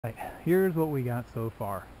here's what we got so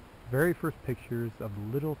far. Very first pictures of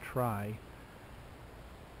Little Try,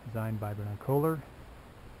 designed by Bernd Kohler.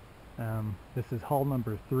 This is hull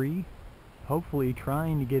number 3. Hopefully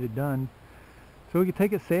trying to get it done so we can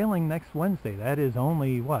take it sailing next Wednesday. That is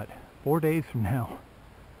only, what, 4 days from now.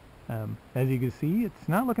 As you can see, it's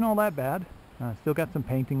not looking all that bad. Still got some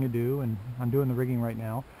painting to do, and I'm doing the rigging right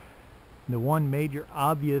now. The one major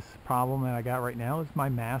obvious problem that I got right now is my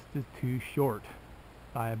mast is too short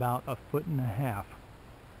by about 1.5 feet.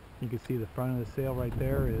 You can see the front of the sail right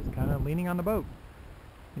there is kind of leaning on the boat.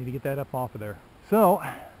 Need to get that up off of there. So,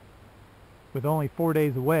 with only 4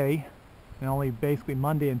 days away, and only basically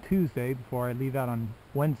Monday and Tuesday before I leave out on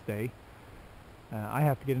Wednesday, I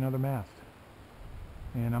have to get another mast.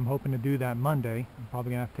 And I'm hoping to do that Monday. I'm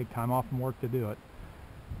probably going to have to take time off from work to do it.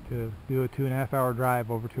 To do a 2.5 hour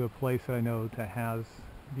drive over to a place that I know that has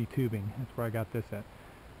the tubing. That's where I got this at.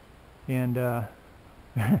 And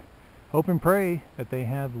hope and pray that they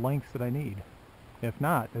have lengths that I need. If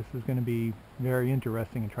not, this is going to be very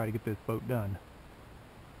interesting and try to get this boat done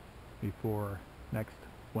before next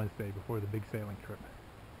Wednesday, before the big sailing trip.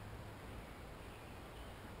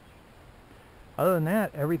 Other than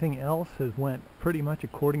that, everything else has went pretty much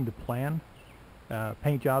according to plan.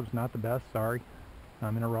 Paint job's not the best, sorry.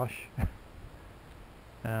 I'm in a rush.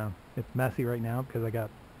 It's messy right now because I got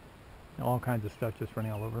all kinds of stuff just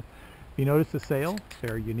running all over. If you notice the sail,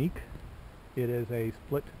 they're unique. It is a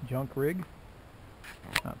split junk rig,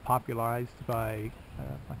 popularized by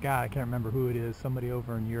a guy, I can't remember who it is, somebody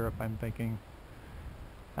over in Europe, I'm thinking.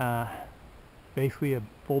 Basically a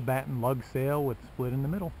full batten lug sail with split in the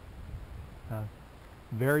middle.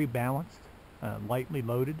 Very balanced, lightly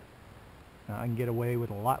loaded. I can get away with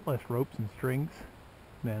a lot less ropes and strings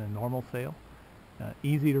than a normal sail.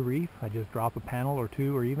 Easy to reef. I just drop a panel or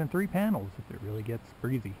 2 or even 3 panels if it really gets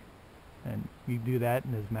breezy. And you do that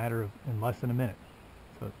in a matter of in less than a minute.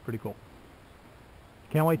 So it's pretty cool.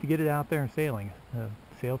 Can't wait to get it out there and sailing. The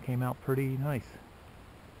sail came out pretty nice.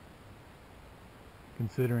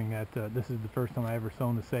 Considering that this is the first time I ever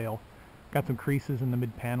sewn the sail. Got some creases in the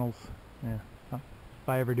mid panels. Yeah. If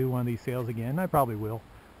I ever do one of these sails again, I probably will.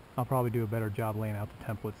 I'll probably do a better job laying out the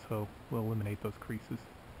templates, so we'll eliminate those creases.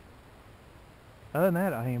 Other than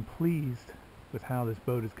that, I am pleased with how this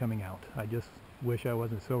boat is coming out. I just wish I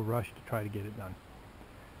wasn't so rushed to try to get it done.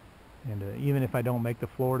 And even if I don't make the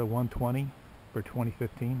Florida 120 for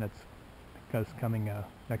 2015, that's because coming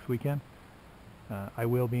next weekend,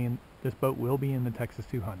 this boat will be in the Texas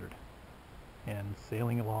 200 and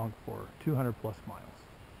sailing along for 200 plus miles.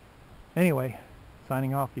 Anyway,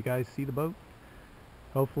 signing off. You guys see the boat?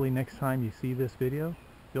 Hopefully next time you see this video,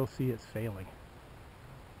 you'll see it sailing.